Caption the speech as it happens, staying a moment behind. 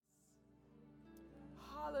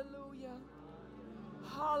Hallelujah.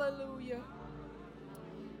 Hallelujah.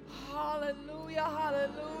 Hallelujah.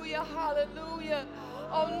 Hallelujah. Hallelujah.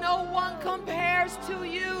 Oh, no one compares to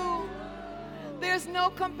you. There's no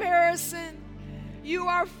comparison. You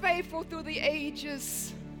are faithful through the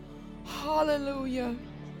ages. Hallelujah.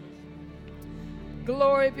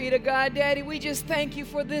 Glory be to God. Daddy, we just thank you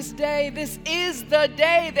for this day. This is the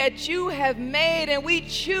day that you have made, and we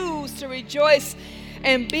choose to rejoice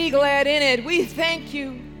and be glad in it. We thank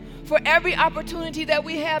you for every opportunity that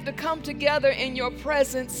we have to come together in your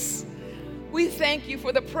presence. We thank you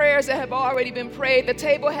for the prayers that have already been prayed. The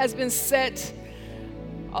table has been set.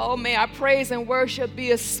 Oh, may our praise and worship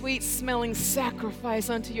be a sweet-smelling sacrifice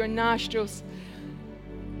unto your nostrils.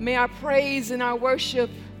 May our praise and our worship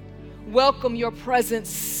welcome your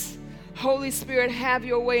presence. Holy Spirit, have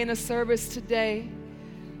your way in the service today.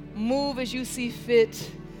 Move as you see fit.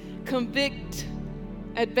 Convict,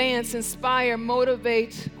 advance, inspire,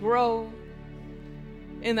 motivate, grow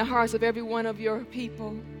in the hearts of every one of your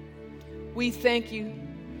people. We thank you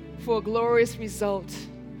for a glorious result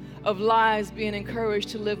of lives being encouraged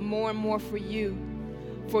to live more and more for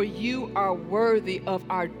you are worthy of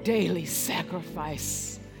our daily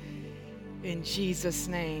sacrifice. In Jesus'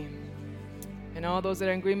 name. And all those that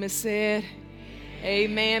are in agreement said,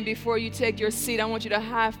 amen. Before you take your seat, I want you to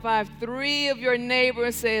high five 3 of your neighbors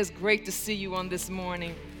and say, it's great to see you on this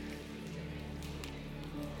morning.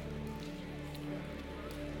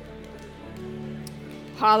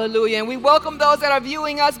 Hallelujah. And we welcome those that are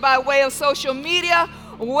viewing us by way of social media.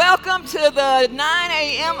 Welcome to the 9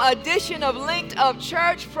 a.m. edition of Linked Up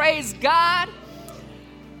Church. Praise God.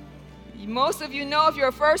 Most of you know, if you're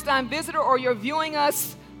a first-time visitor or you're viewing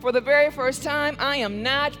us for the very first time, I am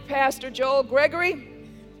not Pastor Joel Gregory,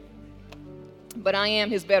 but I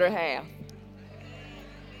am his better half.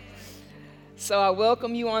 So I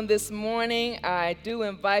welcome you on this morning. I do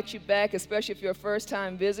invite you back, especially if you're a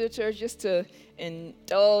first-time visitor, just to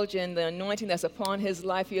indulge in the anointing that's upon his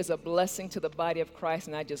life. He is a blessing to the body of Christ,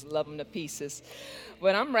 and I just love him to pieces.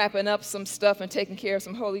 But I'm wrapping up some stuff and taking care of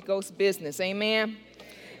some Holy Ghost business. Amen?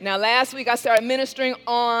 Now, last week I started ministering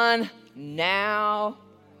on now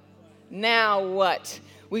what?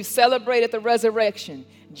 We've celebrated the resurrection.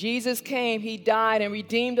 Jesus came, he died, and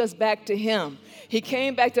redeemed us back to him. He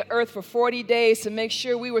came back to earth for 40 days to make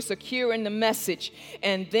sure we were secure in the message.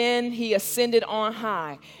 And then he ascended on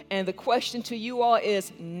high. And the question to you all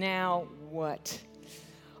is, now what?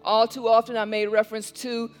 All too often I made reference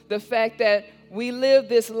to the fact that we live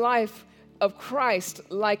this life of Christ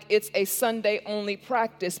like it's a Sunday-only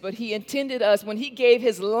practice. But he intended us, when he gave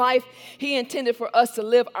his life, he intended for us to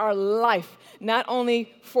live our life, not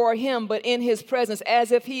only for him, but in his presence,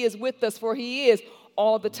 as if he is with us, for he is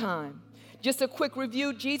all the time. Just a quick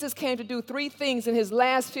review, Jesus came to do 3 things in his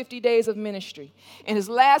last 50 days of ministry. In his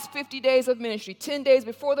last 50 days of ministry, 10 days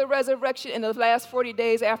before the resurrection and the last 40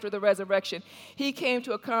 days after the resurrection, he came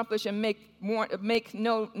to accomplish and make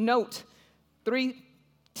note 3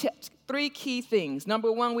 key things.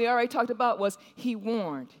 Number 1, we already talked about, was he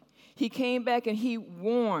warned. He came back and he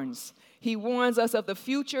warns. He warns us of the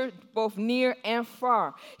future, both near and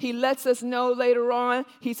far. He lets us know later on,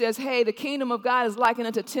 he says, hey, the kingdom of God is likened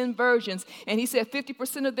unto 10 virgins. And he said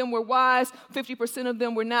 50% of them were wise, 50% of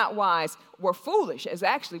them were not wise, were foolish, is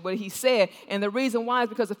actually what he said. And the reason why is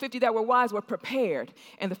because the 50 that were wise were prepared,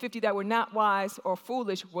 and the 50 that were not wise or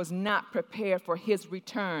foolish was not prepared for his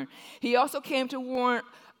return. He also came to warn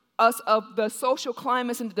us of the social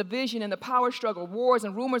climates and the division and the power struggle, wars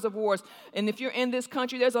and rumors of wars. And if you're in this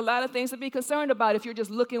country, there's a lot of things to be concerned about if you're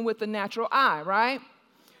just looking with the natural eye, right?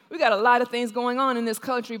 We got a lot of things going on in this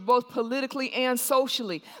country, both politically and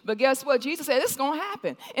socially. But guess what? Jesus said, this is going to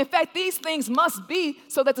happen. In fact, these things must be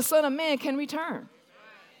so that the Son of Man can return.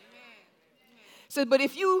 So, but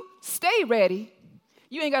if you stay ready,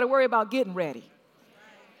 you ain't got to worry about getting ready.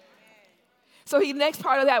 So the next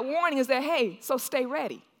part of that warning is that, hey, so stay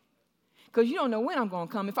ready. Because you don't know when I'm going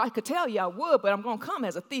to come. If I could tell you, I would, but I'm going to come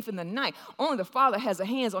as a thief in the night. Only the Father has the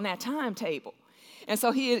hands on that timetable. And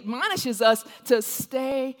so he admonishes us to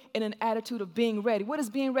stay in an attitude of being ready. What does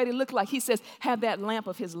being ready look like? He says, have that lamp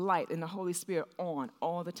of his light and the Holy Spirit on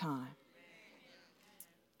all the time.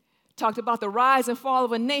 Talked about the rise and fall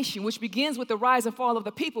of a nation, which begins with the rise and fall of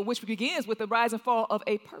the people, which begins with the rise and fall of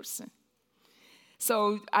a person.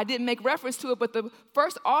 So I didn't make reference to it, but the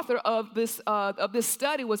first author of this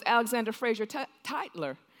study was Alexander Fraser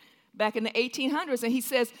Tytler back in the 1800s. And he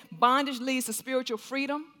says bondage leads to spiritual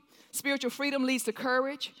freedom. Spiritual freedom leads to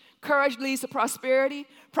courage. Courage leads to prosperity.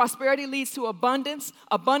 Prosperity leads to abundance.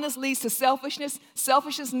 Abundance leads to selfishness.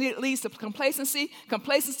 Selfishness leads to complacency.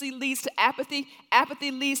 Complacency leads to apathy.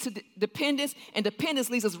 Apathy leads to dependence. And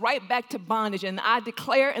dependence leads us right back to bondage. And I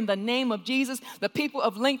declare in the name of Jesus, the people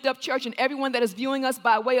of Linked Up Church and everyone that is viewing us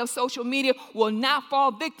by way of social media will not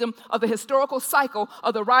fall victim of the historical cycle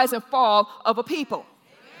of the rise and fall of a people.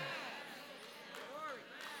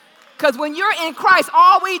 Because when you're in Christ,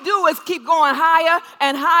 all we do is keep going higher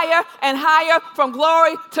and higher and higher from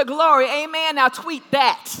glory to glory. Amen. Now tweet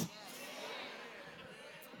that.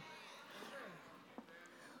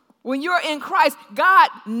 When you're in Christ, God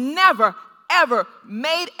never, ever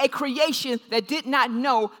made a creation that did not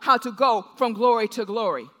know how to go from glory to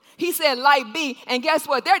glory. He said, light be, and guess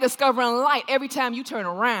what? They're discovering light every time you turn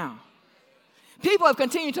around. People have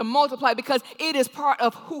continued to multiply because it is part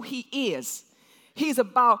of who he is. He's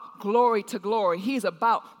about glory to glory. He's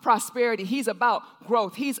about prosperity. He's about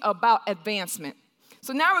growth. He's about advancement.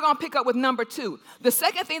 So now we're going to pick up with number 2. The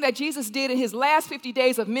second thing that Jesus did in his last 50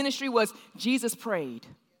 days of ministry was Jesus prayed.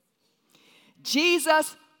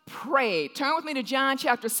 Jesus prayed. Turn with me to John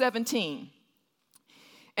chapter 17.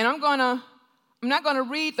 And I'm not going to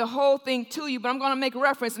read the whole thing to you, but I'm going to make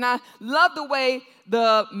reference. And I love the way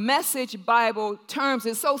the Message Bible terms it.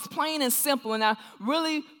 It's so plain and simple. And I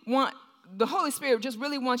really want the Holy Spirit just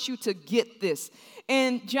really wants you to get this.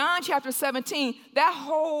 In John chapter 17, that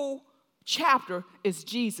whole chapter is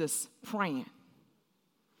Jesus praying.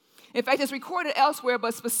 In fact, it's recorded elsewhere,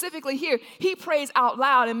 but specifically here, he prays out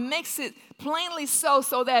loud and makes it plainly so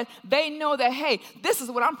that they know that, hey, this is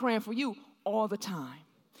what I'm praying for you all the time.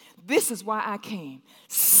 This is why I came.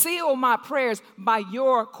 Seal my prayers by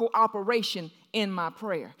your cooperation in my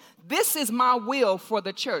prayer. This is my will for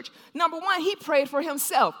the church. Number 1, he prayed for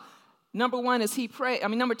himself. Number 2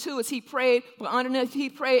 is he prayed, but underneath he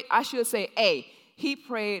prayed, I should say he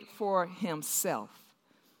prayed for himself.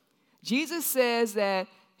 Jesus says that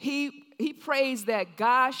he prays that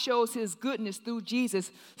God shows his goodness through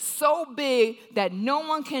Jesus so big that no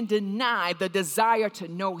one can deny the desire to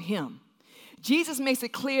know him. Jesus makes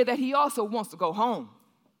it clear that he also wants to go home.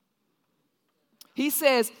 It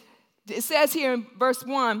says here in verse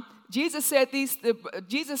 1, Jesus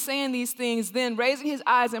saying these things, then raising his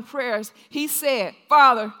eyes in prayers, he said,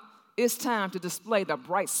 Father, it's time to display the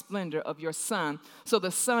bright splendor of your Son, so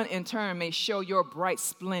the Son in turn may show your bright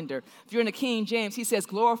splendor. If you're in the King James, he says,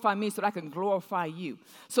 glorify me so that I can glorify you.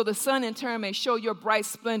 So the Son in turn may show your bright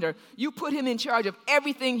splendor. You put him in charge of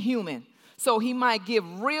everything human, so he might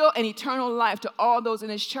give real and eternal life to all those in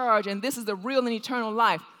his charge. And this is the real and eternal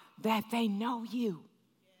life, that they know you.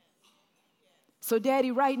 So, Daddy,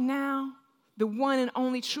 right now, the one and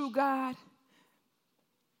only true God,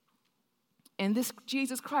 and this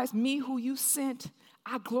Jesus Christ, me who you sent,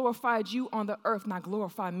 I glorified you on the earth, and I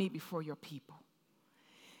glorify me before your people.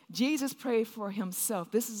 Jesus prayed for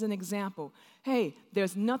himself. This is an example. Hey,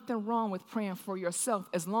 there's nothing wrong with praying for yourself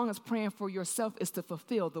as long as praying for yourself is to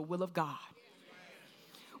fulfill the will of God.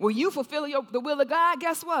 When you fulfill the will of God,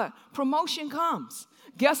 guess what? Promotion comes.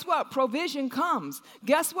 Guess what? Provision comes.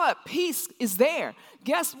 Guess what? Peace is there.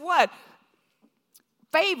 Guess what?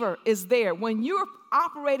 Favor is there. When you're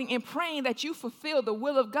operating and praying that you fulfill the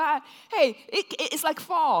will of God, hey, it's like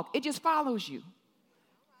fog. It just follows you.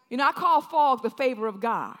 You know, I call fog the favor of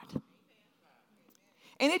God.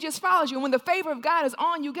 And it just follows you. And when the favor of God is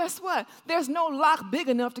on you, guess what? There's no lock big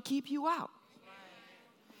enough to keep you out.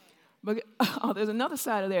 But there's another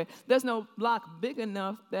side of there. There's no lock big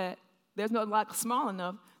enough there's no lock small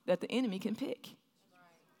enough that the enemy can pick.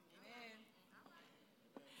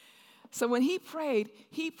 So when he prayed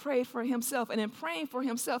for himself. And in praying for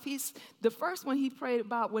himself, the first one he prayed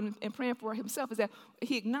about in praying for himself is that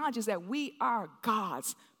he acknowledges that we are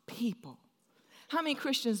God's people. How many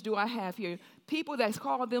Christians do I have here? People that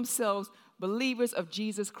call themselves believers of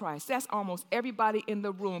Jesus Christ. That's almost everybody in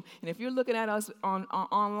the room. And if you're looking at us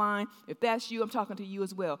online, if that's you, I'm talking to you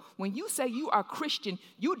as well. When you say you are Christian,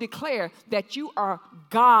 you declare that you are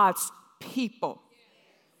God's people.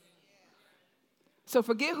 So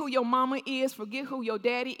forget who your mama is, forget who your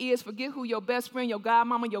daddy is, forget who your best friend, your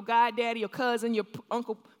godmama, your goddaddy, your cousin, your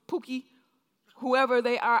Uncle Pookie, whoever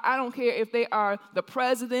they are. I don't care if they are the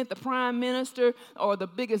president, the prime minister, or the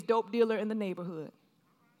biggest dope dealer in the neighborhood.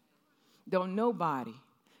 Don't nobody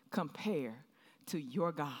compare to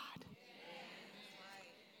your God.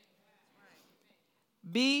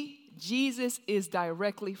 Jesus is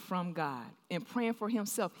directly from God. In praying for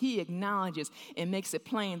himself, he acknowledges and makes it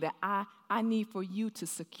plain that I need for you to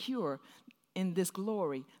secure in this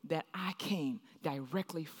glory that I came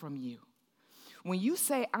directly from you. When you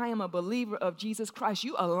say, I am a believer of Jesus Christ,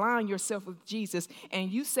 you align yourself with Jesus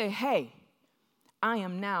and you say, hey, I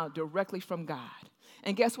am now directly from God.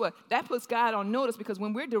 And guess what? That puts God on notice, because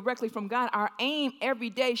when we're directly from God, our aim every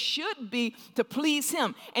day should be to please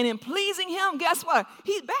him. And in pleasing him, guess what?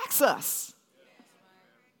 He backs us.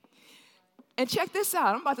 And check this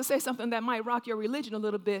out. I'm about to say something that might rock your religion a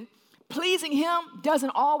little bit. Pleasing him doesn't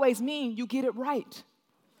always mean you get it right.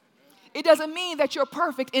 It doesn't mean that you're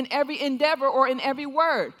perfect in every endeavor or in every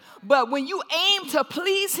word. But when you aim to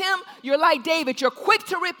please him, you're like David. You're quick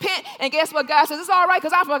to repent. And guess what? God says, it's all right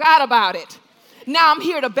because I forgot about it. Now I'm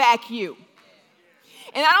here to back you.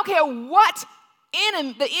 And I don't care what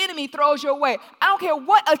the enemy throws your way. I don't care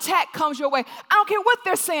what attack comes your way. I don't care what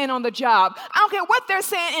they're saying on the job. I don't care what they're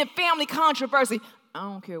saying in family controversy. I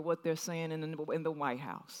don't care what they're saying in the White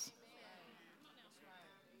House.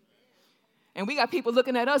 And we got people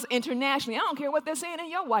looking at us internationally. I don't care what they're saying in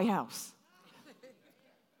your White House.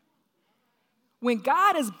 When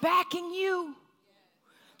God is backing you,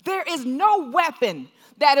 there is no weapon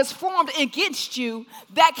that is formed against you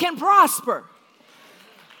that can prosper.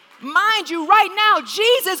 Mind you, right now,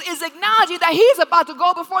 Jesus is acknowledging that he's about to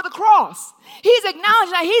go before the cross. He's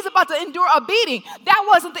acknowledging that he's about to endure a beating. That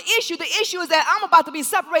wasn't the issue. The issue is that I'm about to be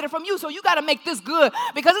separated from you, so you got to make this good,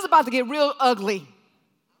 because it's about to get real ugly.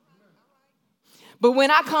 But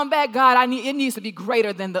when I come back, God, it needs to be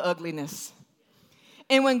greater than the ugliness.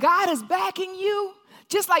 And when God is backing you,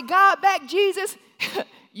 just like God backed Jesus,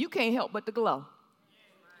 you can't help but to glow.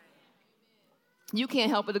 You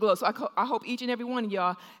can't help but to glow. So I hope each and every one of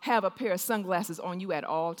y'all have a pair of sunglasses on you at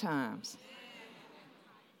all times.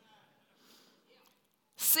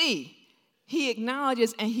 C, he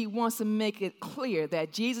acknowledges and he wants to make it clear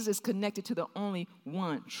that Jesus is connected to the only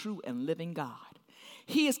one true and living God.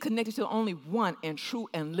 He is connected to the only one and true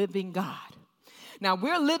and living God. Now,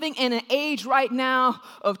 we're living in an age right now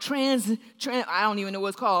of I don't even know what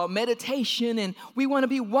it's called, meditation, and we want to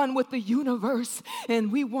be one with the universe,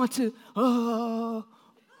 and we want to,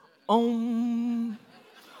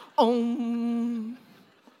 Om.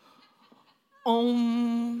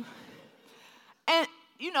 And,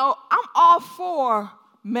 I'm all for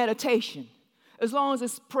meditation, as long as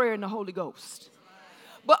it's prayer and the Holy Ghost.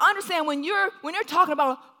 But understand, when you're talking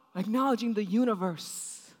about acknowledging the universe,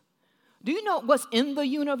 do you know what's in the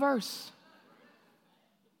universe?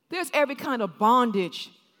 There's every kind of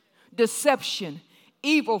bondage, deception,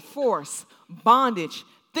 evil force, bondage,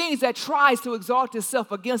 things that tries to exalt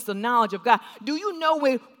itself against the knowledge of God. Do you know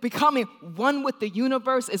what becoming one with the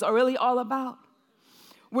universe is really all about?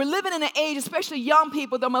 We're living in an age, especially young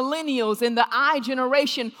people, the millennials and the I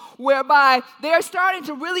generation, whereby they're starting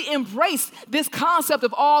to really embrace this concept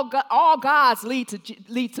of all gods lead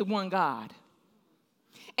to one God.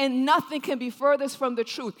 And nothing can be furthest from the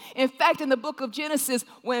truth. In fact, in the book of Genesis,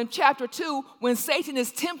 when chapter 2, when Satan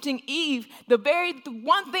is tempting Eve, the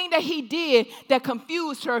one thing that he did that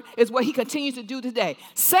confused her is what he continues to do today.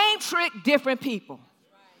 Same trick, different people.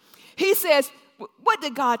 He says, what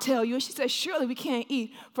did God tell you? And she says, surely we can't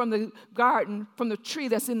eat from the garden, from the tree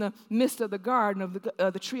that's in the midst of the garden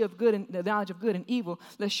of the tree of good and the knowledge of good and evil,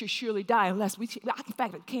 lest you surely die, unless in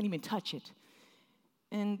fact, I can't even touch it.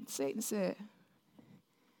 And Satan said,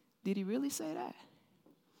 did he really say that?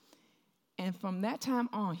 And from that time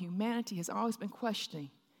on, humanity has always been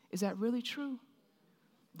questioning, is that really true?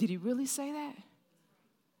 Did he really say that?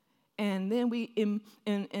 And then we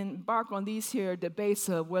embark on these here debates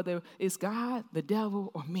of whether it's God, the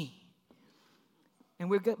devil, or me. And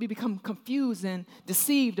we become confused and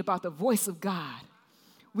deceived about the voice of God.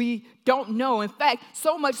 We don't know. In fact,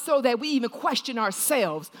 so much so that we even question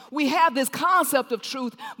ourselves. We have this concept of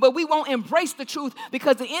truth, but we won't embrace the truth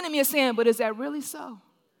because the enemy is saying, but is that really so?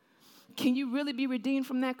 Can you really be redeemed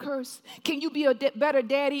from that curse? Can you be a better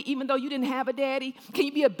daddy even though you didn't have a daddy? Can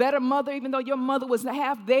you be a better mother even though your mother was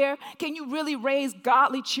half there? Can you really raise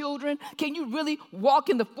godly children? Can you really walk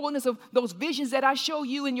in the fullness of those visions that I show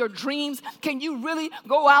you in your dreams? Can you really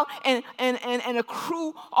go out and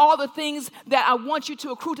accrue all the things that I want you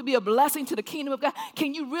to accrue to be a blessing to the kingdom of God?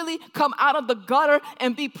 Can you really come out of the gutter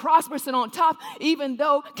and be prosperous and on top even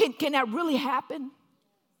though, can that really happen?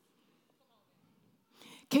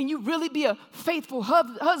 Can you really be a faithful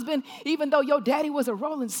husband even though your daddy was a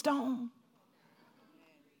Rolling Stone?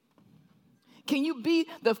 Can you be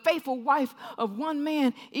the faithful wife of one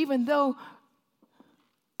man even though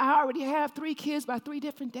I already have 3 kids by 3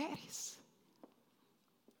 different daddies?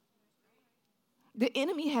 The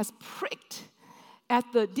enemy has pricked at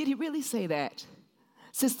did he really say that?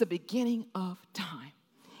 Since the beginning of time.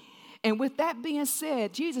 And with that being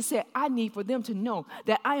said, Jesus said, I need for them to know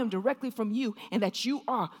that I am directly from you and that you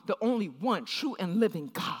are the only one true and living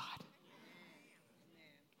God.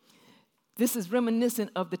 This is reminiscent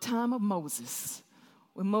of the time of Moses,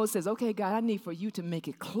 when Moses says, okay, God, I need for you to make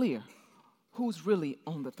it clear who's really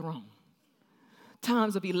on the throne.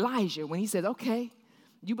 Times of Elijah, when he says, okay,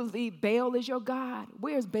 you believe Baal is your God?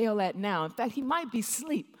 Where's Baal at now? In fact, he might be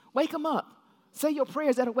asleep. Wake him up. Say your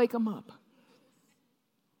prayers that'll wake him up.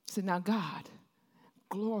 He said, now, God,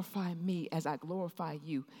 glorify me as I glorify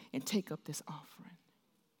you and take up this offering.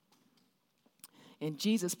 And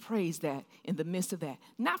Jesus prays that in the midst of that.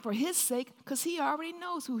 Not for his sake, because he already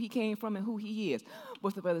knows who he came from and who he is,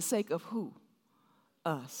 but for the sake of who?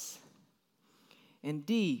 Us. And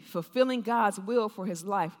D, fulfilling God's will for his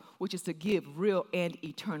life, which is to give real and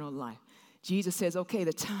eternal life. Jesus says, okay,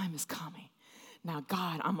 the time is coming. Now,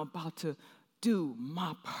 God, I'm about to do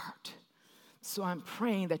my part. So I'm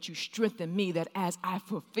praying that you strengthen me, that as I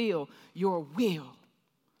fulfill your will,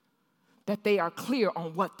 that they are clear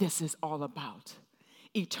on what this is all about.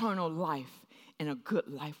 Eternal life and a good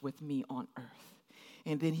life with me on earth.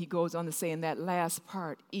 And then he goes on to say in that last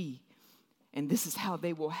part, E, and this is how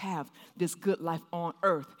they will have this good life on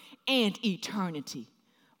earth and eternity,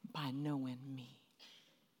 by knowing me.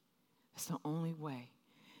 That's the only way.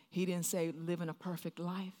 He didn't say living a perfect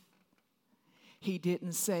life. He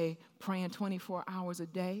didn't say praying 24 hours a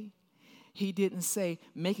day. He didn't say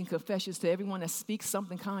making confessions to everyone that speaks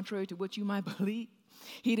something contrary to what you might believe.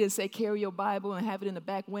 He didn't say carry your Bible and have it in the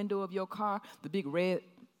back window of your car, the big red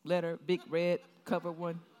letter, big red cover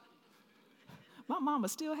one. My mama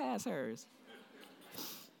still has hers.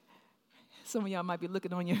 Some of y'all might be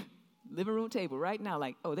looking on your living room table right now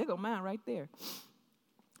like, oh, there go mine right there.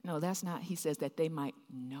 No, that's not. He says that they might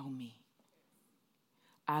know me.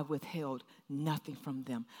 I withheld nothing from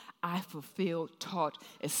them. I fulfilled, taught,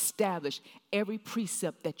 established every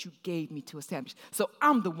precept that you gave me to establish. So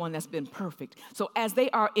I'm the one that's been perfect. So as they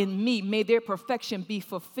are in me, may their perfection be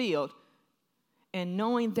fulfilled. And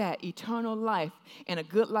knowing that eternal life and a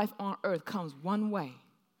good life on earth comes one way,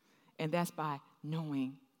 and that's by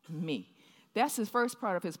knowing me. That's his first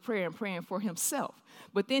part of his prayer and praying for himself.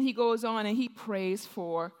 But then he goes on and he prays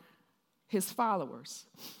for his followers.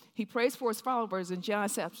 He prays for his followers in John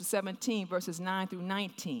chapter 17, verses 9 through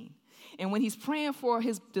 19. And when he's praying for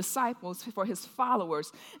his disciples, for his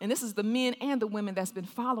followers, and this is the men and the women that's been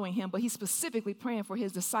following him, but he's specifically praying for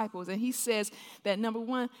his disciples. And he says that, number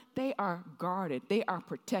one, they are guarded. They are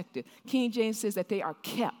protected. King James says that they are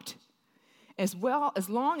kept. As well, as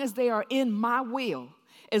long as they are in my will,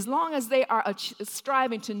 as long as they are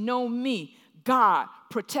striving to know me, God,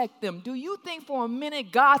 protect them. Do you think for a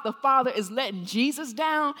minute God the Father is letting Jesus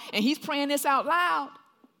down and he's praying this out loud?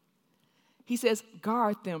 He says,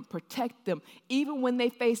 guard them, protect them. Even when they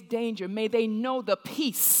face danger, may they know the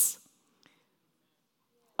peace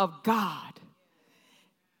of God.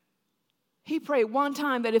 He prayed one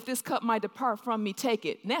time that if this cup might depart from me, take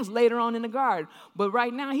it. And that's later on in the garden. But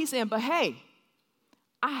right now he's saying, but hey,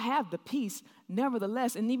 I have the peace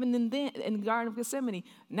nevertheless. And even in the Garden of Gethsemane,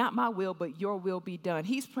 not my will, but your will be done.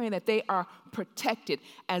 He's praying that they are protected.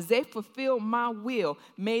 As they fulfill my will,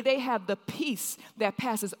 may they have the peace that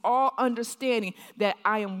passes all understanding, that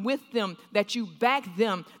I am with them, that you back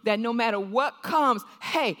them, that no matter what comes,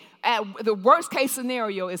 hey, the worst case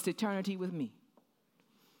scenario is eternity with me.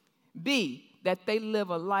 B, that they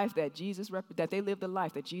live a life that they live the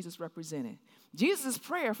life that Jesus represented. Jesus'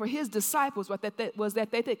 prayer for his disciples was that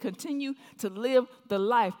they continue to live the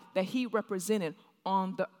life that he represented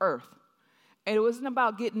on the earth. And it wasn't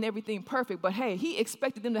about getting everything perfect, but hey, he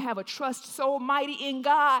expected them to have a trust so mighty in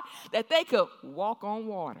God that they could walk on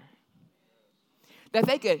water, that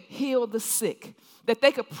they could heal the sick, that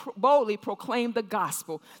they could boldly proclaim the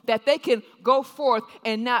gospel, that they can go forth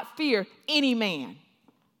and not fear any man,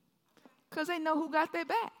 because they know who got their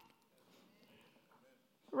back.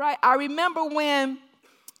 Right? I remember when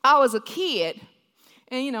I was a kid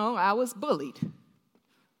and, I was bullied,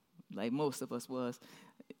 like most of us was.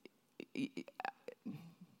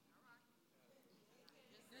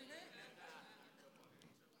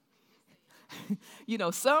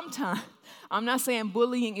 Sometimes, I'm not saying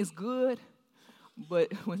bullying is good,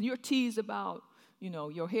 but when you're teased about,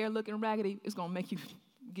 your hair looking raggedy, it's going to make you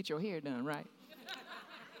get your hair done, right?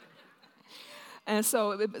 And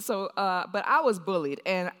but I was bullied,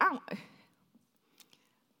 and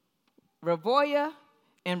Ravoya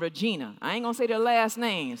and Regina, I ain't gonna say their last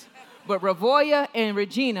names, but Ravoya and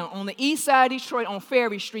Regina on the east side of Detroit on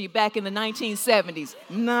Ferry Street back in the 1970s.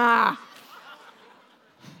 Nah.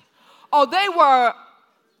 Oh, they were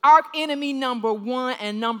arch enemy number 1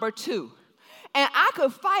 and number 2. And I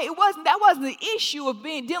could fight. That wasn't the issue of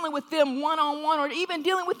dealing with them one-on-one or even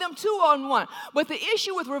dealing with them two-on-one. But the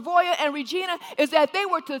issue with Ravoya and Regina is that they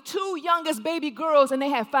were the two youngest baby girls and they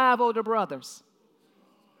had 5 older brothers.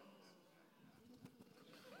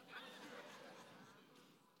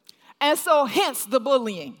 And so hence the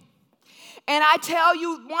bullying. And I tell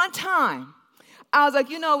you, one time, I was like,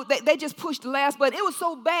 they just pushed the last button. It was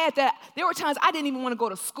so bad that there were times I didn't even want to go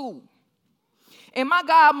to school. And my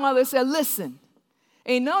godmother said, listen,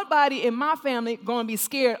 ain't nobody in my family going to be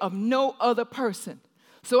scared of no other person.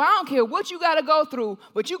 So I don't care what you got to go through,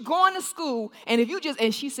 but you going to school, and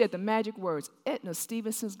and she said the magic words, Edna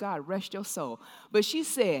Stevenson's God rest your soul. But she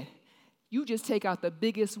said, you just take out the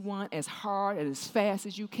biggest one as hard and as fast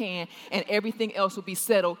as you can, and everything else will be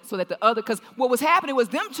settled so that because what was happening was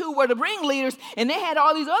them two were the ringleaders, and they had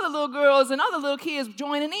all these other little girls and other little kids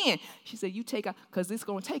joining in. She said, you take out, because it's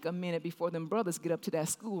going to take a minute before them brothers get up to that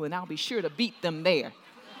school, and I'll be sure to beat them there.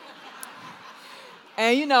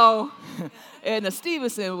 And Edna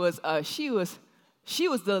Stevenson was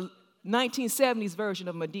the 1970s version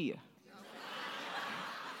of Medea.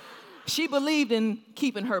 She believed in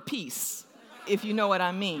keeping her peace, if you know what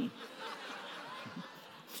I mean.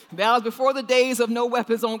 That was before the days of no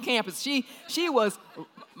weapons on campus.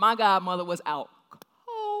 My godmother was out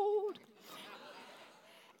cold.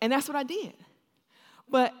 And that's what I did.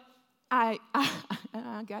 But I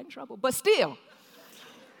got in trouble. But still,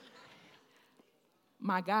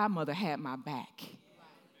 my godmother had my back.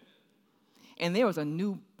 And there was a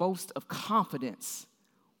new boast of confidence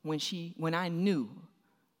when I knew,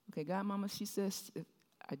 okay, godmama, she says,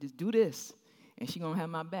 I just do this, and she's going to have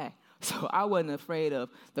my back. So I wasn't afraid of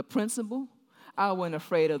the principal. I wasn't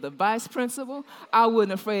afraid of the vice principal. I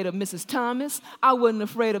wasn't afraid of Mrs. Thomas. I wasn't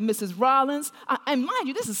afraid of Mrs. Rollins. And mind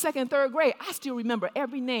you, this is 2nd and 3rd grade. I still remember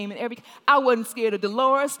every name and I wasn't scared of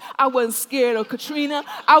Dolores. I wasn't scared of Katrina.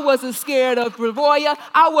 I wasn't scared of Ravoya.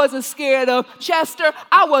 I wasn't scared of Chester.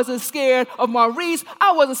 I wasn't scared of Maurice.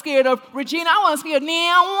 I wasn't scared of Regina. I wasn't scared of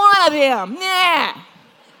neither one of them. Nah.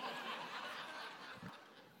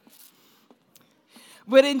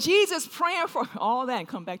 But in Jesus praying for all that and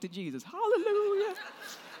come back to Jesus, hallelujah.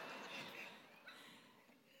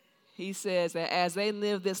 He says that as they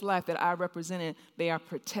live this life that I represented, they are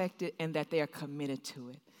protected and that they are committed to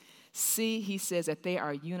it. See, he says that they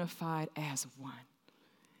are unified as one.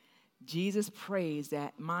 Jesus prays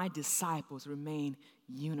that my disciples remain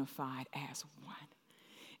unified as one.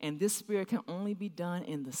 And this spirit can only be done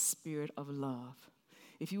in the spirit of love.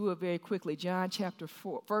 If you will very quickly, 1 John chapter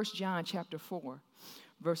 4,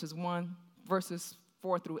 verses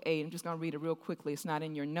 4 through 8. I'm just going to read it real quickly. It's not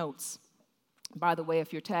in your notes. By the way,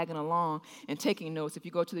 if you're tagging along and taking notes, if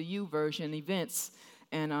you go to the U version events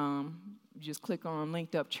and you just click on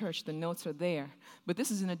Linked Up Church, the notes are there. But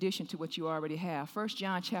this is in addition to what you already have. 1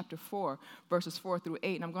 John chapter 4, verses 4 through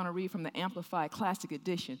 8. And I'm going to read from the Amplified Classic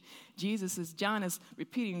Edition. John is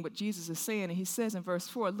repeating what Jesus is saying. And he says in verse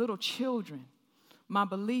 4, little children, my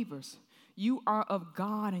believers, you are of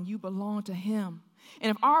God and you belong to him. And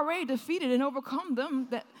have already defeated and overcome them,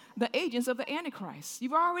 the agents of the Antichrist.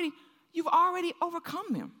 You've already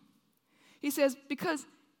overcome them. He says, because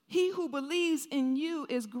he who believes in you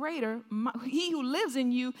is greater, he who lives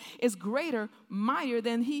in you is greater, mightier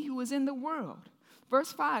than he who is in the world.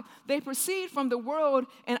 Verse 5, they proceed from the world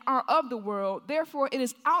and are of the world. Therefore, it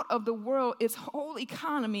is out of the world, its whole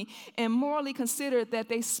economy, and morally considered that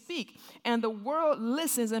they speak. And the world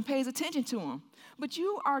listens and pays attention to them. But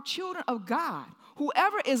you are children of God.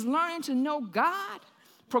 Whoever is learning to know God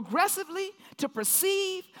progressively, to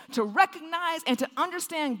perceive, to recognize, and to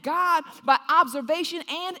understand God by observation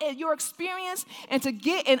and at your experience, and to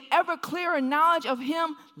get an ever clearer knowledge of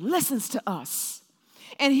him, listens to us.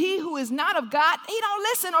 And he who is not of God, he don't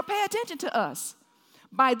listen or pay attention to us.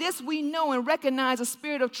 By this we know and recognize the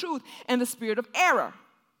spirit of truth and the spirit of error.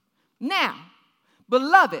 Now,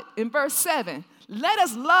 beloved, in verse 7, let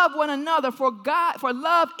us love one another, for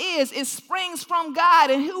love it springs from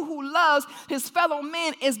God, and who loves his fellow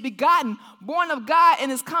man is begotten, born of God,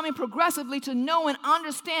 and is coming progressively to know and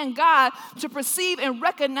understand God, to perceive and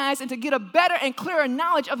recognize and to get a better and clearer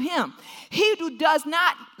knowledge of him. He who does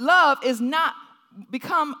not love has not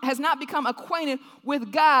become acquainted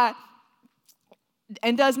with God,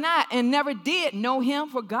 and does not and never did know him,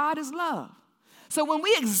 for God is love. So when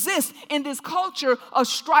we exist in this culture of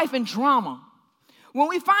strife and drama, when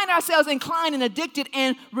we find ourselves inclined and addicted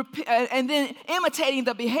and then imitating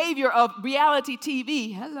the behavior of reality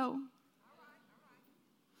TV,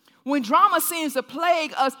 when drama seems to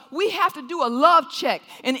plague us, we have to do a love check,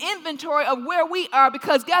 an inventory of where we are,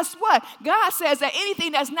 because guess what? God says that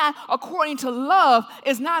anything that's not according to love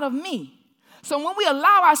is not of me. So when we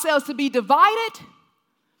allow ourselves to be divided,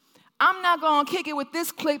 I'm not going to kick it with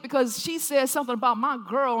this clique because she said something about my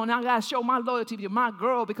girl, and I got to show my loyalty to my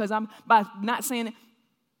girl because I'm by not saying it.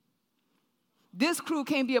 This crew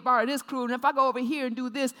can't be a part of this crew, and if I go over here and do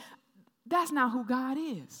this, that's not who God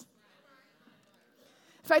is.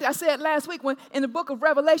 In fact, I said last week when in the book of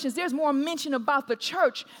Revelations, there's more mention about the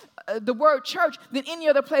church, the word church, than any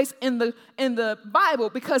other place in the Bible,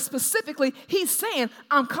 because specifically he's saying,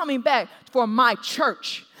 I'm coming back for my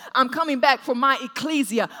church. I'm coming back for my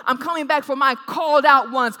ecclesia. I'm coming back for my called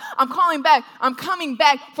out ones. I'm coming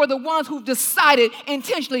back for the ones who've decided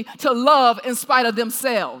intentionally to love in spite of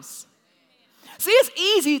themselves. See, it's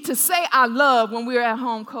easy to say I love when we're at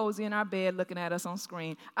home cozy in our bed looking at us on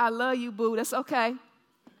screen. I love you, boo. That's okay.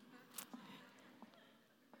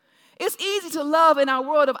 It's easy to love in our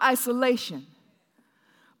world of isolation.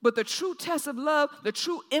 But the true test of love, the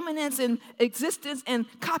true immanence and existence and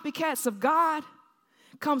copycats of God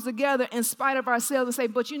comes together in spite of ourselves and say,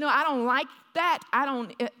 but you know, I don't like that.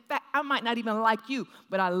 I might not even like you,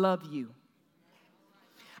 but I love you.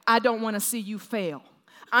 I don't want to see you fail.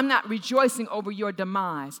 I'm not rejoicing over your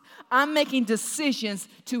demise. I'm making decisions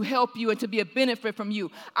to help you and to be a benefit from you.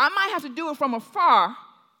 I might have to do it from afar.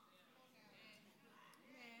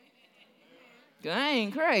 I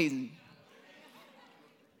ain't crazy.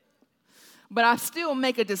 But I still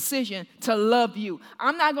make a decision to love you.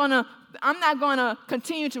 I'm not gonna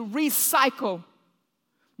continue to recycle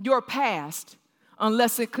your past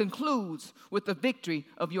unless it concludes with the victory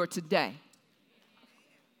of your today.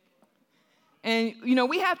 And, you know,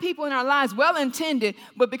 we have people in our lives, well-intended,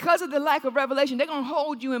 but because of the lack of revelation, they're going to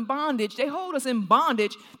hold you in bondage. They hold us in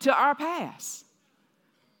bondage to our past.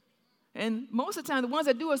 And most of the time, the ones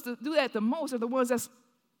that do that the most are the ones that's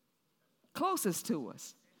closest to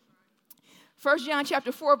us. 1 John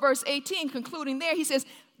chapter 4, verse 18, concluding there, he says,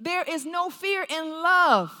 there is no fear in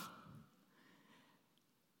love.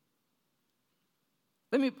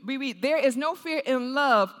 Let me reread. There is no fear in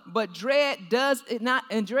love, but dread does not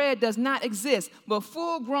exist. But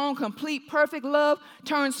full-grown, complete, perfect love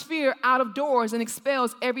turns fear out of doors and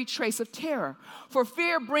expels every trace of terror. For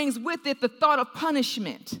fear brings with it the thought of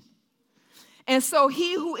punishment. And so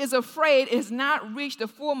he who is afraid has not reached the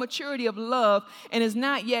full maturity of love and is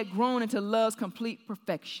not yet grown into love's complete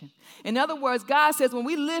perfection. In other words, God says when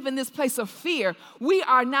we live in this place of fear, we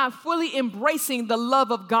are not fully embracing the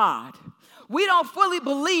love of God. We don't fully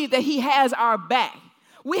believe that he has our back.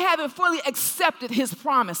 We haven't fully accepted his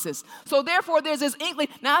promises. So therefore, there's this inkling.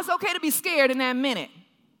 Now, it's okay to be scared in that minute.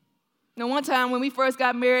 You know, one time when we first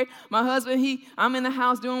got married, my husband, I'm in the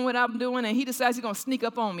house doing what I'm doing, and he decides he's going to sneak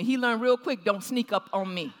up on me. He learned real quick, don't sneak up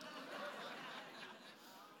on me.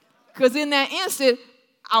 Because in that instant,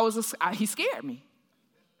 he scared me.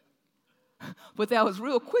 But that was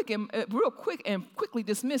real quick and quickly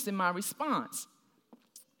dismissed in my response.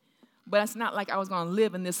 But it's not like I was going to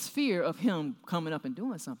live in this fear of him coming up and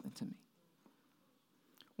doing something to me.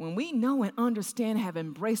 When we know and understand and have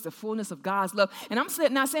embraced the fullness of God's love, and I'm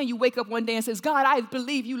not saying you wake up one day and says, God, I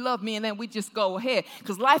believe you love me, and then we just go ahead.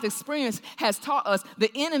 Because life experience has taught us,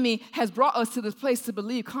 the enemy has brought us to this place to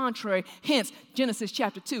believe contrary. Hence, Genesis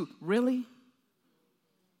chapter 2. Really?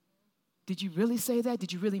 Did you really say that?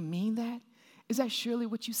 Did you really mean that? Is that surely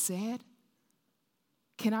what you said?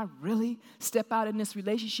 Can I really step out in this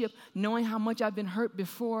relationship knowing how much I've been hurt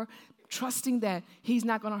before, trusting that he's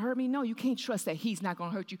not going to hurt me? No, you can't trust that he's not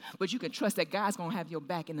going to hurt you, but you can trust that God's going to have your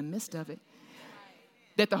back in the midst of it,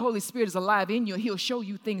 that the Holy Spirit is alive in you and he'll show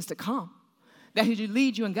you things to come, that he'll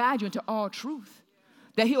lead you and guide you into all truth,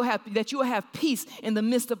 that you will have peace in the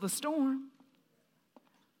midst of the storm.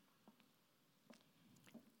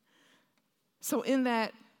 So in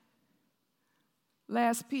that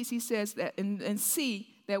last piece, he says that, and see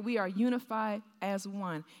that we are unified as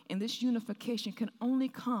one. And this unification can only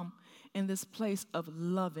come in this place of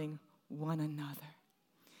loving one another.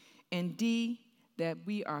 And D, that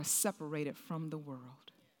we are separated from the world.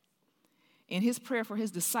 In his prayer for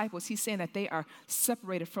his disciples, he's saying that they are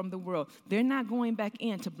separated from the world. They're not going back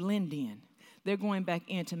in to blend in. They're going back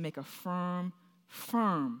in to make a firm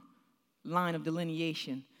line of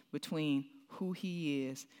delineation between who he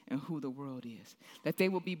is and who the world is. That they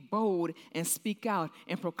will be bold and speak out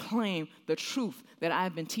and proclaim the truth that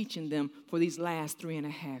I've been teaching them for these last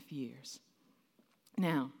 3.5 years.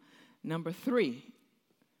 Now, number 3,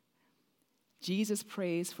 Jesus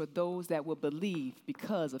prays for those that will believe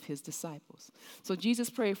because of his disciples. So Jesus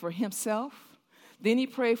prayed for himself, then he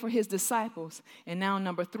prayed for his disciples, and now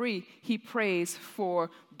number 3, he prays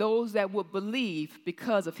for those that will believe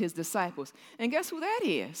because of his disciples. And guess who that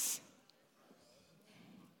is?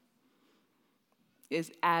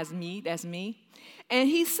 is as me, that's me. And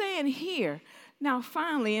he's saying here, now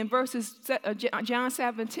finally in John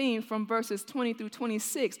 17 from verses 20 through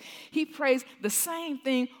 26, he prays the same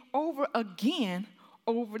thing over again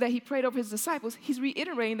over that he prayed over his disciples. He's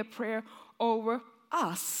reiterating the prayer over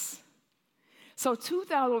us. So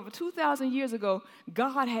over 2,000 years ago,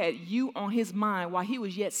 God had you on his mind while he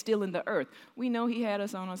was yet still in the earth. We know he had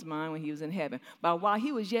us on his mind when he was in heaven. But while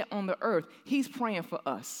he was yet on the earth, he's praying for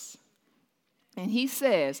us. And he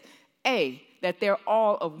says, that they're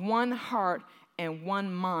all of one heart and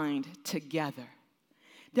one mind together.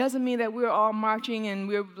 Doesn't mean that we're all marching and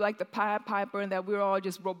we're like the Pied Piper and that we're all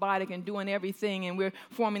just robotic and doing everything and we're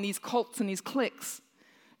forming these cults and these cliques.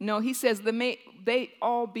 No, he says they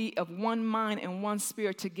all be of one mind and one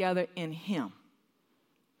spirit together in him.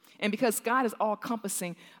 And because God is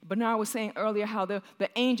all-encompassing, Bernard was saying earlier how the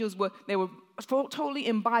angels were totally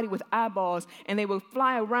embodied with eyeballs, and they would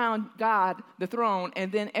fly around God, the throne,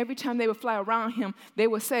 and then every time they would fly around him, they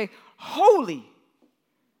would say, holy,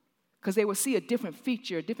 because they would see a different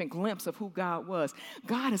feature, a different glimpse of who God was.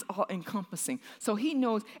 God is all-encompassing. So he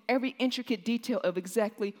knows every intricate detail of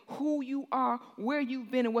exactly who you are, where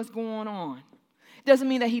you've been, and what's going on. Doesn't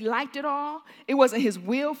mean that he liked it all. It wasn't his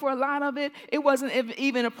will for a lot of it. It wasn't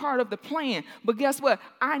even a part of the plan. But guess what?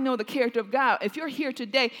 I know the character of God. If you're here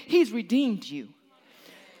today, he's redeemed you.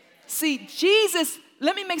 See, Jesus,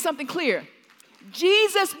 let me make something clear.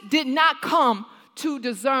 Jesus did not come to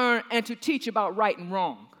discern and to teach about right and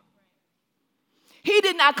wrong. He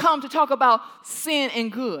did not come to talk about sin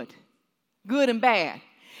and good and bad.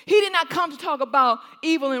 He did not come to talk about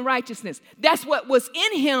evil and righteousness. That's what was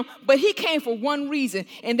in him, but he came for one reason,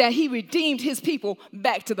 and that he redeemed his people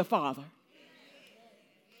back to the Father.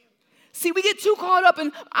 See, we get too caught up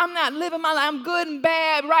in, I'm not living my life, I'm good and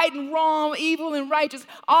bad, right and wrong, evil and righteous,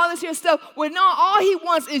 all this here stuff. Well, no, all he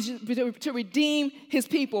wants is to redeem his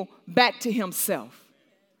people back to himself.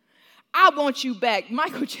 I want you back.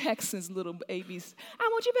 Michael Jackson's little babies. I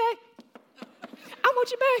want you back. I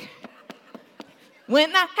want you back.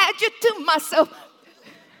 When I had you to myself.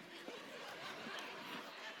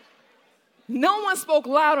 No one spoke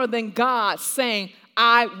louder than God saying,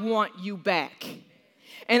 I want you back.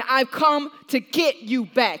 And I've come to get you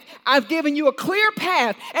back. I've given you a clear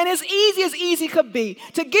path, and as easy could be,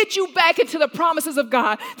 to get you back into the promises of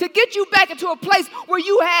God, to get you back into a place where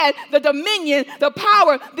you had the dominion, the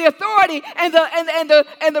power, the authority, and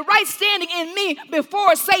the right standing in me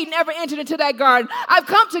before Satan ever entered into that garden. I've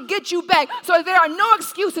come to get you back, so there are no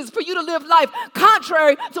excuses for you to live life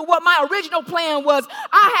contrary to what my original plan was.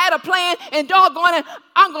 I had a plan, and doggone it,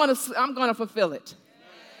 I'm gonna fulfill it.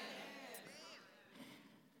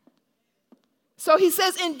 So he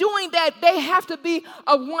says in doing that, they have to be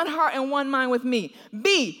of one heart and one mind with me.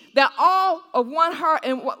 B, that all of one heart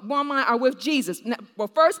and one mind are with Jesus. Now, well,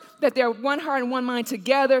 first, that they're one heart and one mind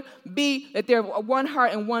together. B, that they're one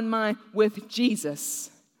heart and one mind with Jesus.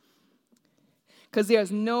 Because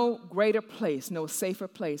there's no greater place, no safer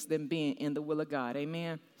place than being in the will of God.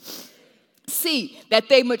 Amen. C, that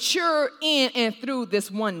they mature in and through this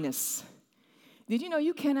oneness. Did you know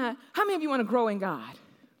you cannot? How many of you want to grow in God?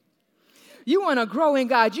 You want to grow in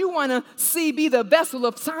God. You want to be the vessel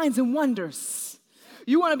of signs and wonders.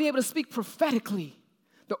 You want to be able to speak prophetically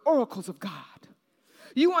the oracles of God.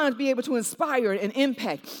 You want to be able to inspire and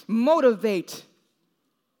impact, motivate,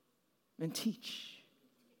 and teach.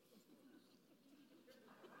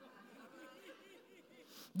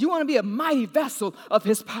 You want to be a mighty vessel of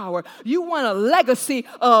his power. You want a legacy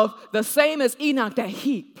of the same as Enoch, that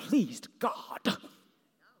he pleased God.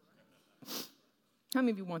 How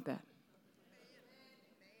many of you want that?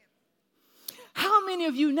 How many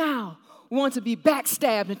of you now want to be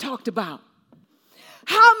backstabbed and talked about?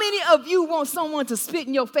 How many of you want someone to spit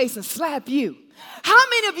in your face and slap you? How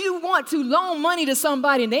many of you want to loan money to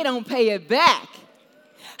somebody and they don't pay it back?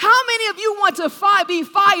 How many of you want to be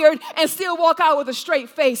fired and still walk out with a straight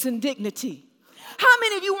face and dignity? How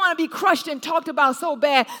many of you want to be crushed and talked about so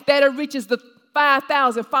bad that it reaches the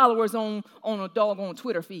 5,000 followers on a doggone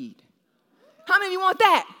Twitter feed? How many of you want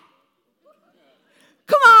that?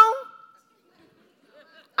 Come on.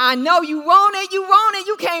 I know you want it,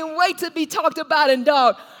 you can't wait to be talked about and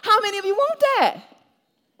dogged. How many of you want that?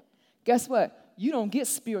 Guess what? You don't get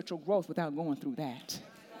spiritual growth without going through that.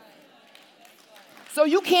 So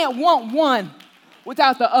you can't want one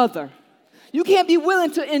without the other. You can't be willing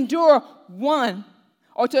to endure one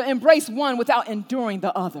or to embrace one without enduring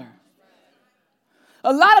the other.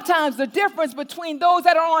 A lot of times the difference between those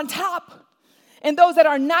that are on top and those that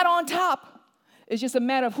are not on top is just a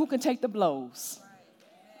matter of who can take the blows.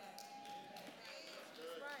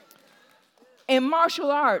 In martial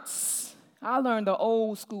arts, I learned the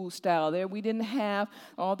old school style there. We didn't have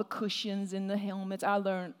all the cushions and the helmets. I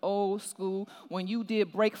learned old school. When you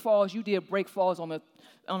did break falls on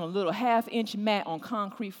a little half-inch mat on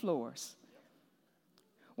concrete floors.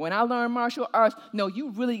 When I learned martial arts, no,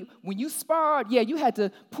 when you sparred, yeah, you had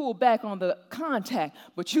to pull back on the contact,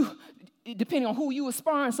 but depending on who you were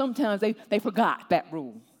sparring, sometimes they forgot that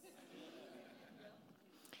rule.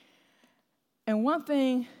 And one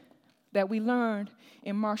thing that we learned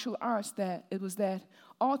in martial arts that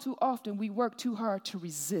all too often we work too hard to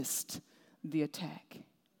resist the attack.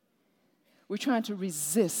 We're trying to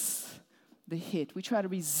resist the hit. We try to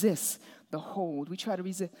resist the hold. We try to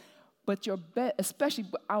resist. But especially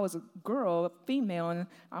I was a girl, a female, and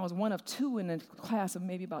I was one of two in a class of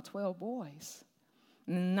maybe about 12 boys.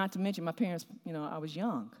 And not to mention my parents, I was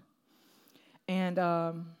young. And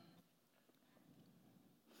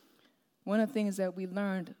one of the things that we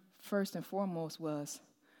learned first and foremost was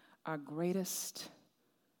our greatest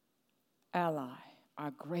ally,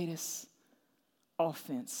 our greatest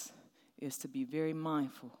offense is to be very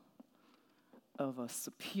mindful of a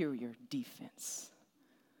superior defense.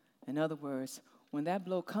 In other words, when that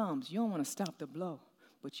blow comes, you don't want to stop the blow,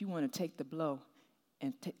 but you want to take the blow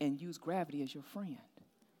and use gravity as your friend.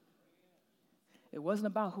 It wasn't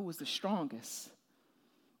about who was the strongest,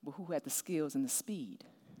 but who had the skills and the speed.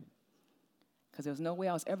 Because there was no way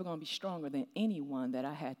I was ever going to be stronger than anyone that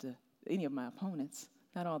I had to, any of my opponents,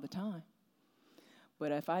 not all the time.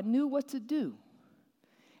 But if I knew what to do,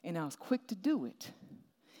 and I was quick to do it,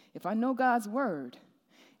 if I know God's word,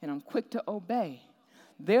 and I'm quick to obey,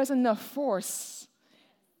 there's enough force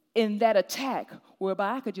in that attack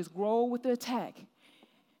whereby I could just roll with the attack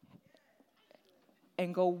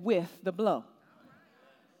and go with the blow.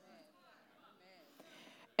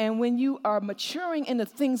 And when you are maturing in the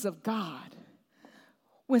things of God,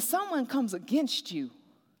 when someone comes against you,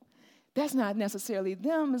 that's not necessarily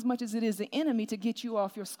them as much as it is the enemy to get you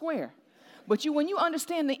off your square. But when you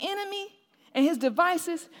understand the enemy and his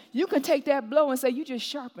devices, you can take that blow and say, you just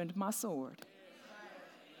sharpened my sword.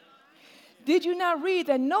 Did you not read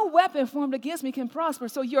that no weapon formed against me can prosper?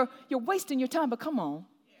 So you're wasting your time, but come on.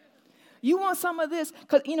 You want some of this?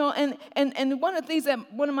 Because, and one of the things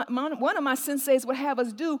that one of my senseis would have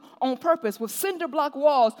us do on purpose with cinder block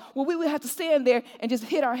walls, where we would have to stand there and just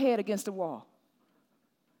hit our head against the wall.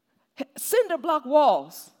 Cinder block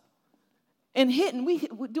walls. And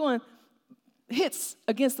we're doing hits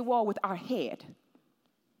against the wall with our head.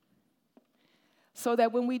 So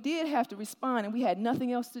that when we did have to respond and we had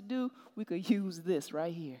nothing else to do, we could use this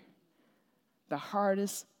right here. The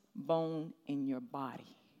hardest bone in your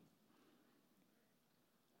body.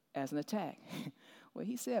 As an attack. Well,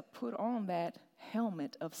 he said, put on that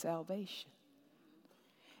helmet of salvation.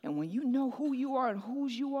 And when you know who you are and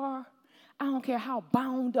whose you are, I don't care how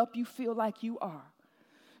bound up you feel like you are.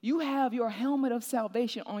 You have your helmet of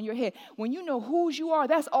salvation on your head. When you know whose you are,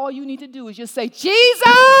 that's all you need to do is just say,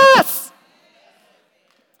 Jesus!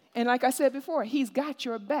 And like I said before, he's got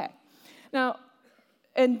your back. Now,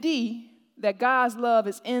 and D, that God's love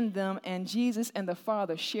is in them, and Jesus and the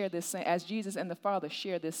Father share this same, as Jesus and the Father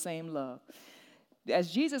share this same love.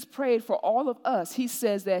 As Jesus prayed for all of us, he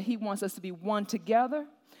says that he wants us to be one together,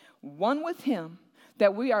 one with him,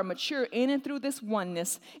 that we are mature in and through this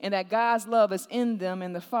oneness, and that God's love is in them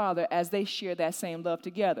and the Father as they share that same love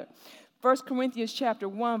together. 1 Corinthians chapter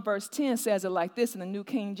 1, verse 10 says it like this in the New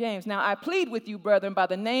King James. Now I plead with you, brethren, by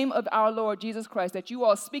the name of our Lord Jesus Christ, that you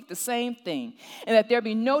all speak the same thing, and that there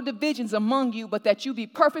be no divisions among you, but that you be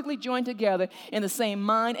perfectly joined together in the same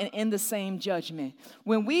mind and in the same judgment.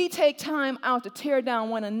 When we take time out to tear down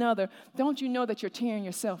one another, don't you know that you're tearing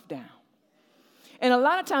yourself down? And a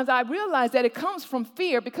lot of times I realize that it comes from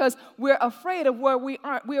fear because we're afraid of where we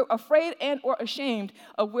are. We're afraid and or ashamed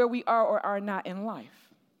of where we are or are not in life.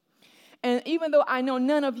 And even though I know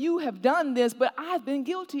none of you have done this, but I've been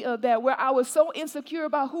guilty of that, where I was so insecure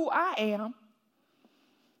about who I am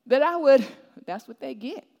that that's what they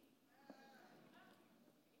get.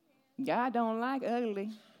 God don't like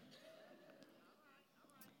ugly.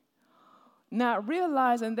 Not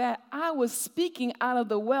realizing that I was speaking out of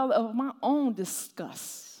the well of my own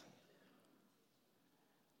disgust.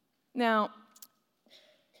 Now,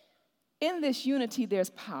 in this unity,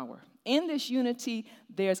 there's power. In this unity,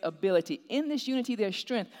 there's ability. In this unity, there's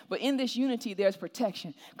strength. But in this unity, there's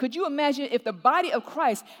protection. Could you imagine if the body of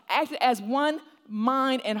Christ acted as one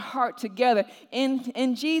mind and heart together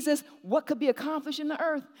in Jesus, what could be accomplished in the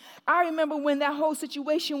earth? I remember when that whole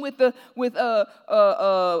situation with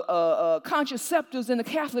contraceptives in the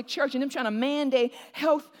Catholic Church and them trying to mandate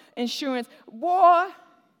health insurance. Boy,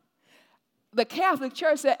 the Catholic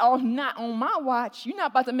Church said, oh, not on my watch. You're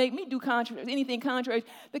not about to make me do anything contrary.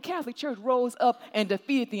 The Catholic Church rose up and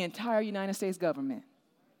defeated the entire United States government.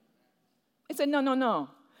 It said, no, no, no.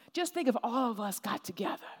 Just think if all of us got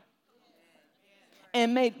together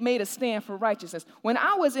and made a stand for righteousness. When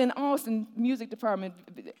I was in Austin music department,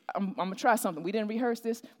 I'm going to try something. We didn't rehearse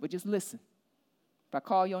this, but just listen. If I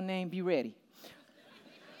call your name, be ready.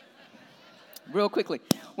 Real quickly.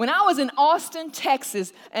 When I was in Austin,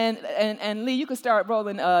 Texas, and Lee, you can start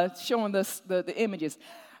rolling, showing the images.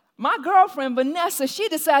 My girlfriend, Vanessa, she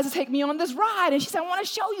decides to take me on this ride, and she said, I want to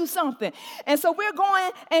show you something. And so we're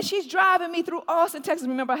going, and she's driving me through Austin, Texas.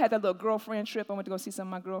 Remember, I had that little girlfriend trip. I went to go see some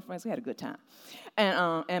of my girlfriends. We had a good time.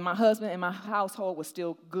 And my husband and my household was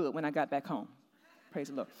still good when I got back home. Praise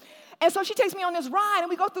the Lord. And so she takes me on this ride, and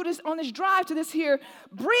we go through on this drive to this here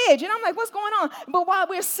bridge. And I'm like, what's going on? But while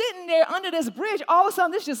we're sitting there under this bridge, all of a sudden,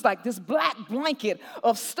 there's just like this black blanket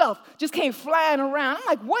of stuff just came flying around. I'm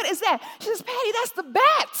like, what is that? She says, Patty, that's the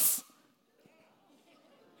bats.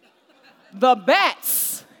 The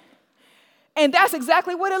bats. And that's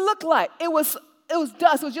exactly what it looked like. It was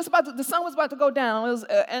dusk. It was just the sun was about to go down. It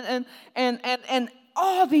was, and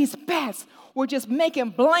all these bats were just making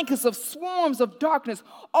blankets of swarms of darkness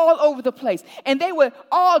all over the place. And they would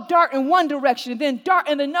all dart in one direction and then dart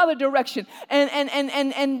in another direction.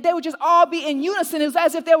 And they would just all be in unison. It was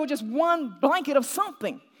as if they were just one blanket of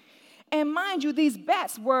something. And mind you, these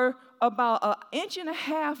bats were about 1.5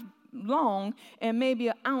 inches long and maybe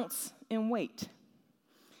 1 ounce in weight.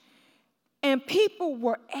 And people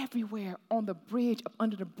were everywhere on the bridge,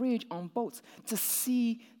 under the bridge on boats to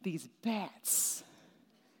see these bats.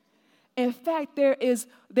 In fact, there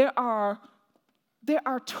are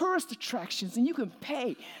tourist attractions, and you can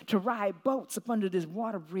pay to ride boats up under this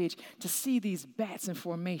water bridge to see these bats in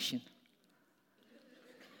formation.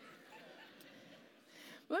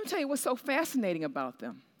 Let me tell you what's so fascinating about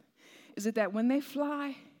them is that when they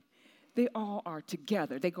fly, they all are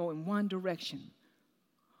together. They go in one direction.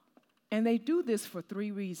 And they do this for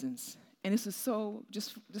 3 reasons. And this is so,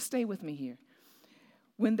 just stay with me here.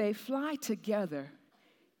 When they fly together,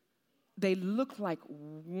 they look like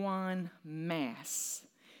one mass.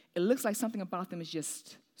 It looks like something about them is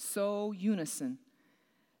just so unison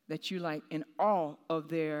that you're like in awe of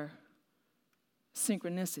their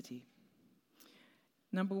synchronicity.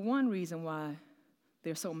 Number 1 reason why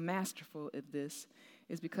they're so masterful at this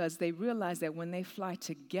is because they realize that when they fly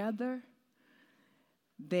together,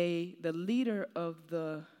 the leader of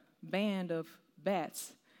the band of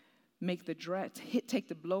bats take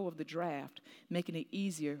the blow of the draft, making it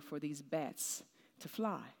easier for these bats to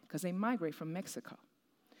fly because they migrate from Mexico.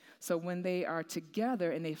 So when they are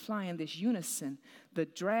together and they fly in this unison, the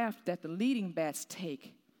draft that the leading bats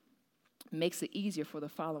take makes it easier for the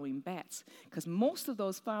following bats because most of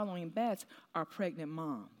those following bats are pregnant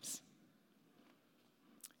moms.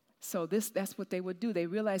 So that's what they would do. They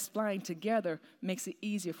realize flying together makes it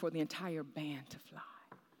easier for the entire band to fly.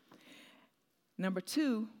 Number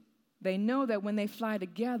 2, they know that when they fly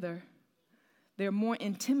together, they're more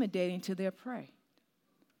intimidating to their prey.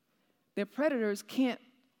 Their predators can't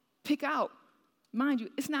pick out. Mind you,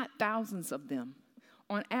 it's not thousands of them.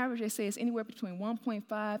 On average, they say it's anywhere between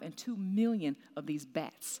 1.5 and 2 million of these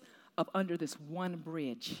bats up under this one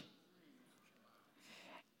bridge.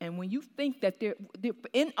 And when you think that they're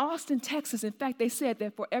in Austin, Texas, in fact, they said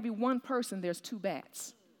that for every one person, there's 2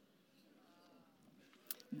 bats.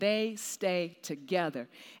 They stay together.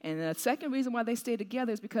 And the second reason why they stay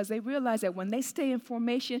together is because they realize that when they stay in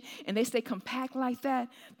formation and they stay compact like that,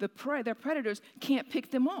 their predators can't pick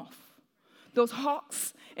them off. Those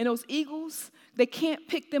hawks and those eagles, they can't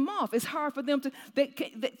pick them off. It's hard for them to,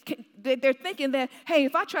 they're thinking that, hey,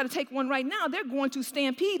 if I try to take one right now, they're going to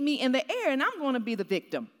stampede me in the air and I'm going to be the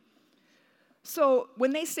victim. So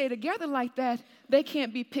when they stay together like that, they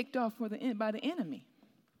can't be picked off by the enemy.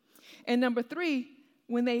 And number 3,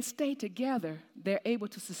 when they stay together, they're able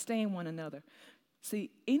to sustain one another.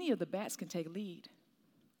 See, any of the bats can take lead.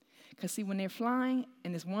 Because see, when they're flying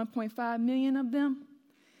and there's 1.5 million of them,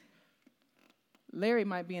 Larry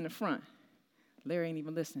might be in the front. Larry ain't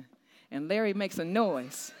even listening. And Larry makes a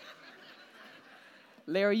noise.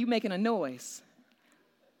 Larry, you making a noise.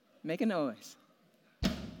 Make a noise.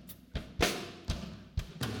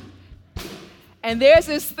 And there's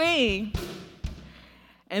this thing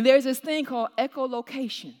called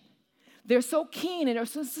echolocation. They're so keen and they're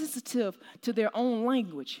so sensitive to their own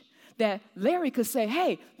language that Larry could say,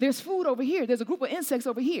 hey, there's food over here. There's a group of insects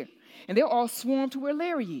over here. And they'll all swarm to where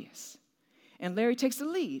Larry is. And Larry takes the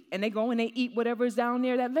lead. And they go and they eat whatever is down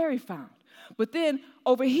there that Larry found. But then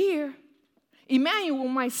over here, Emmanuel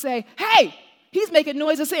might say, hey, he's making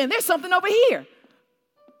noises saying, there's something over here.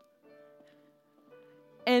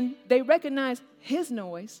 And they recognize his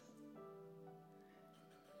noise.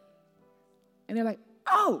 And they're like,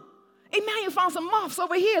 oh, Emmanuel found some moths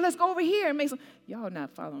over here. Let's go over here and make some. Y'all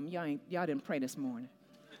not following me. Y'all didn't pray this morning.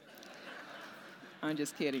 I'm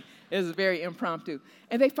just kidding. It was very impromptu.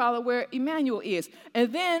 And they follow where Emmanuel is.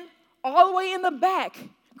 And then all the way in the back,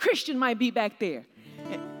 Christian might be back there.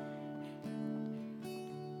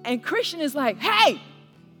 And Christian is like, hey,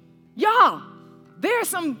 y'all, there's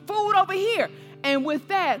some food over here. And with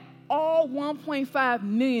that, all 1.5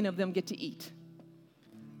 million of them get to eat.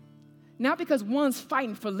 Not because one's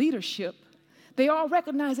fighting for leadership. They all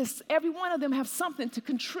recognize that every one of them have something to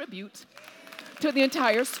contribute to the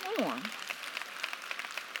entire swarm.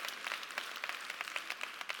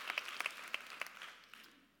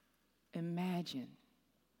 Imagine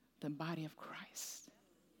the body of Christ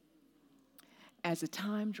as the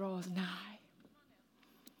time draws nigh,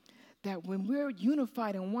 that when we're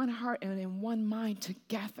unified in one heart and in one mind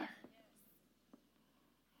together,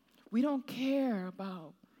 we don't care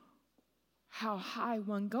about how high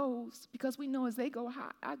one goes, because we know as they go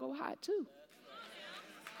high, I go high too.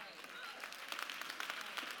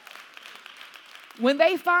 When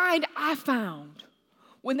they find, I found.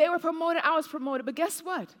 When they were promoted, I was promoted. But guess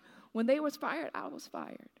what? When they was fired, I was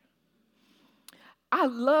fired.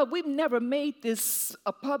 We've never made this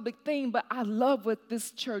a public thing, but I love what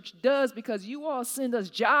this church does, because you all send us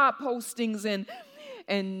job postings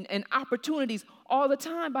and opportunities all the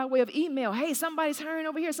time by way of email. Hey, somebody's hiring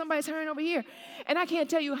over here, somebody's hiring over here. And I can't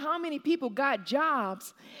tell you how many people got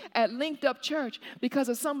jobs at Linked Up Church because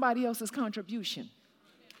of somebody else's contribution.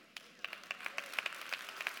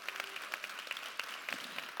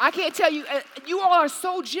 I can't tell you, you all are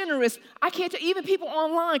so generous. I can't tell, even people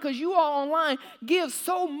online, because you all online give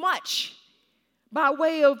so much by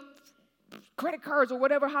way of credit cards or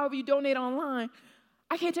whatever, however you donate online.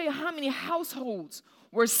 I can't tell you how many households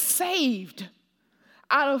were saved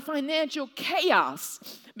out of financial chaos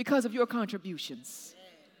because of your contributions.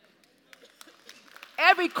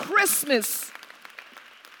 Every Christmas,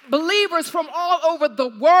 believers from all over the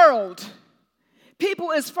world,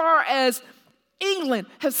 people as far as England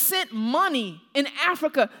have sent money. In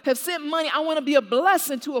Africa have sent money. I want to be a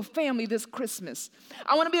blessing to a family this Christmas.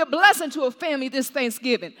 I want to be a blessing to a family this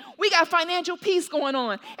Thanksgiving. We got financial peace going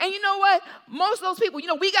on. And you know what? Most of those people,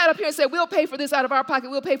 we got up here and said, we'll pay for this out of our pocket.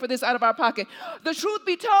 We'll pay for this out of our pocket. The truth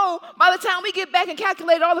be told, by the time we get back and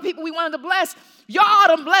calculate all the people we wanted to bless, y'all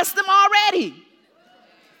done blessed them already.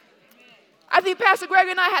 I think Pastor Gregory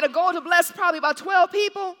and I had a goal to bless probably about 12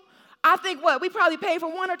 people. I think we probably paid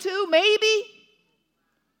for one or two, maybe.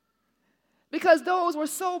 Because those were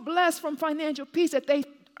so blessed from financial peace that they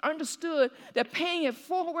understood that paying it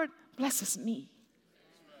forward blesses me.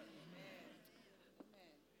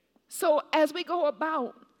 So as we go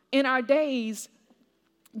about in our days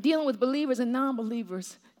dealing with believers and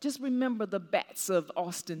non-believers, just remember the bats of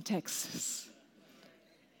Austin, Texas.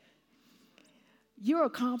 Your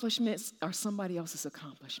accomplishments are somebody else's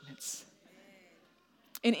accomplishments.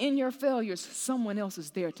 And in your failures, someone else is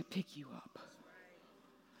there to pick you up.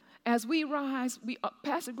 As we rise,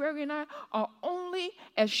 Pastor Gregory and I are only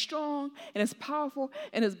as strong and as powerful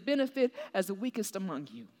and as benefit as the weakest among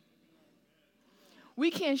you.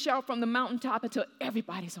 We can't shout from the mountaintop until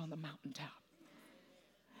everybody's on the mountaintop.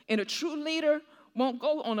 And a true leader won't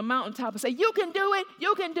go on the mountaintop and say, you can do it,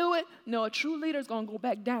 you can do it. No, a true leader is going to go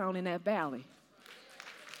back down in that valley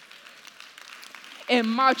and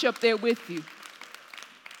march up there with you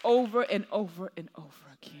over and over and over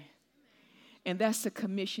again. And that's the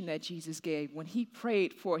commission that Jesus gave when he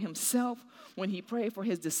prayed for himself, when he prayed for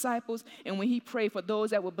his disciples, and when he prayed for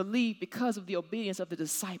those that would believe because of the obedience of the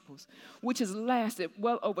disciples, which has lasted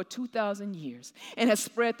well over 2,000 years and has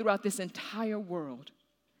spread throughout this entire world.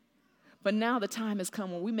 But now the time has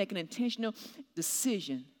come when we make an intentional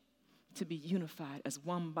decision to be unified as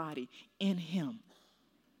one body in him.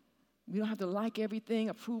 We don't have to like everything,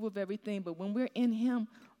 approve of everything, but when we're in him,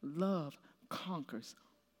 love conquers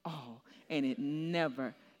all, and it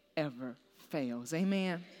never, ever fails.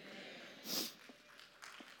 Amen?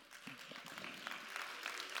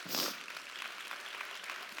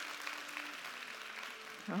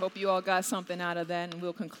 I hope you all got something out of that, and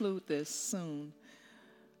we'll conclude this soon.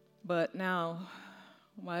 But now,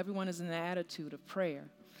 while everyone is in the attitude of prayer,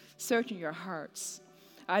 searching your hearts,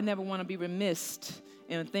 I never want to be remiss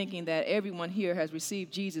in thinking that everyone here has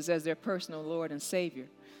received Jesus as their personal Lord and Savior.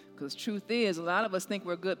 Because truth is, a lot of us think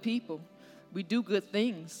we're good people. We do good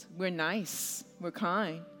things. We're nice. We're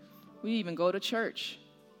kind. We even go to church.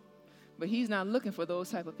 But he's not looking for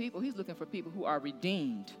those type of people. He's looking for people who are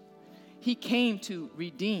redeemed. He came to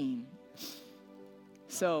redeem.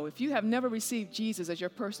 So if you have never received Jesus as your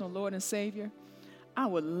personal Lord and Savior, I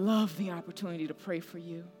would love the opportunity to pray for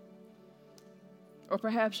you. Or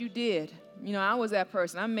perhaps you did. You know, I was that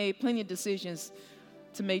person. I made plenty of decisions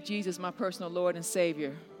to make Jesus my personal Lord and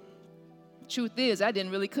Savior. Truth is, I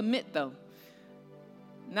didn't really commit, though.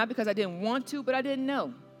 Not because I didn't want to, but I didn't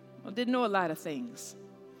know. I didn't know a lot of things.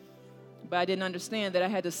 But I didn't understand that I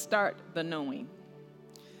had to start the knowing.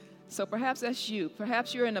 So perhaps that's you.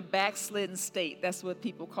 Perhaps you're in a backslidden state. That's what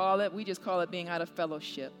people call it. We just call it being out of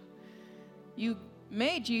fellowship. You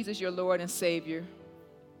made Jesus your Lord and Savior.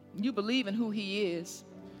 You believe in who he is.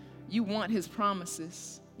 You want his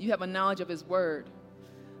promises. You have a knowledge of his word.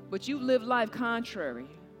 But you live life contrary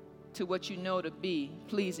to what you know to be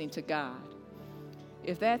pleasing to God.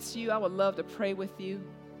 If that's you, I would love to pray with you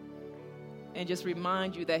and just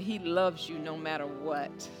remind you that he loves you no matter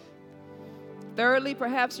what. Thirdly,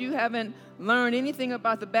 perhaps you haven't learned anything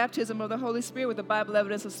about the baptism of the Holy Spirit with the Bible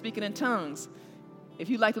evidence of speaking in tongues. If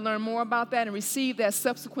you'd like to learn more about that and receive that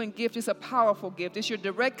subsequent gift, it's a powerful gift. It's your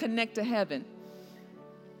direct connect to heaven.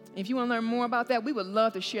 If you want to learn more about that, we would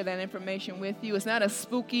love to share that information with you. It's not a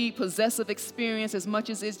spooky, possessive experience as much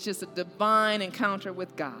as it's just a divine encounter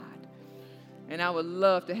with God. And I would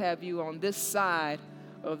love to have you on this side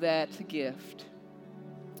of that gift.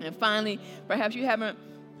 And finally, perhaps you haven't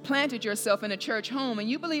planted yourself in a church home and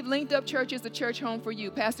you believe Linked Up Church is the church home for you.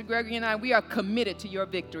 Pastor Gregory and I, we are committed to your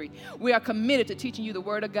victory. We are committed to teaching you the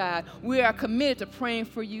word of God. We are committed to praying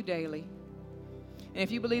for you daily. And if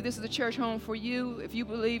you believe this is a church home for you, if you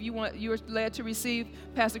believe you're led to receive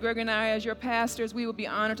Pastor Gregory and I as your pastors, we will be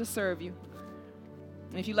honored to serve you.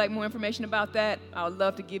 And if you'd like more information about that, I would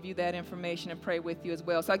love to give you that information and pray with you as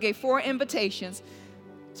well. So I gave 4 invitations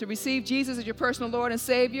to receive Jesus as your personal Lord and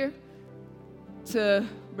Savior, to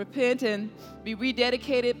repent and be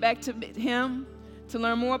rededicated back to him, to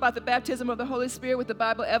learn more about the baptism of the Holy Spirit with the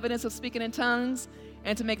Bible evidence of speaking in tongues,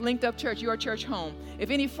 and to make Linked Up Church your church home. If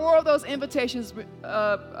any 4 of those invitations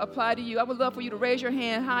apply to you, I would love for you to raise your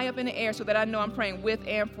hand high up in the air so that I know I'm praying with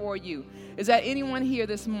and for you. Is that anyone here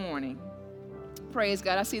this morning? Praise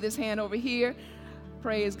God. I see this hand over here.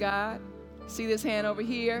 Praise God. See this hand over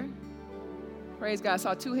here. Praise God. I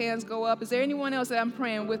saw 2 hands go up. Is there anyone else that I'm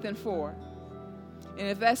praying with and for? And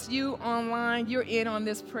if that's you online, you're in on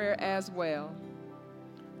this prayer as well.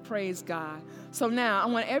 Praise God. So now I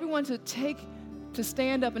want everyone to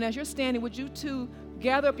stand up, and as you're standing, would you two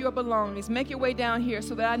gather up your belongings, make your way down here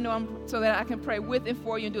so that I can pray with and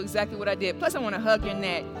for you and do exactly what I did. Plus, I want to hug your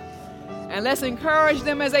neck. And let's encourage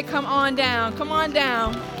them as they come on down. Come on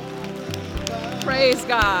down. Praise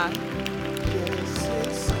God.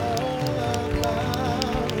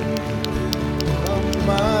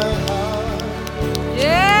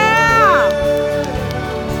 Yeah.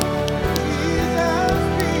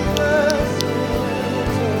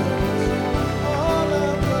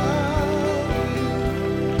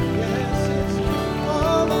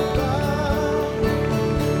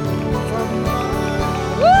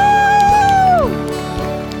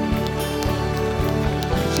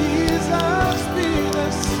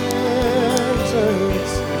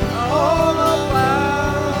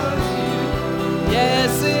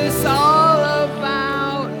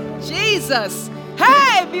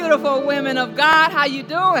 Hey, beautiful women of God, how you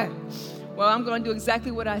doing? Well, I'm going to do exactly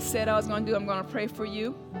what I said I was going to do. I'm going to pray for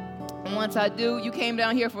you. And once I do, you came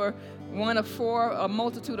down here for one of 4, a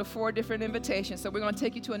multitude of 4 different invitations. So we're going to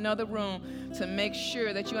take you to another room to make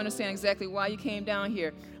sure that you understand exactly why you came down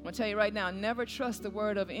here. I'm going to tell you right now, never trust the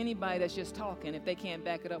word of anybody that's just talking if they can't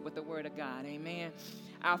back it up with the word of God. Amen.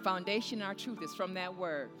 Our foundation, our truth is from that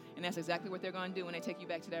word. And that's exactly what they're going to do when they take you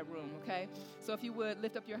back to that room, okay? So if you would,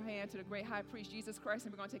 lift up your hand to the great high priest, Jesus Christ,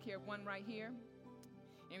 and we're going to take care of one right here.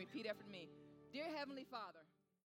 And repeat after me. Dear Heavenly Father,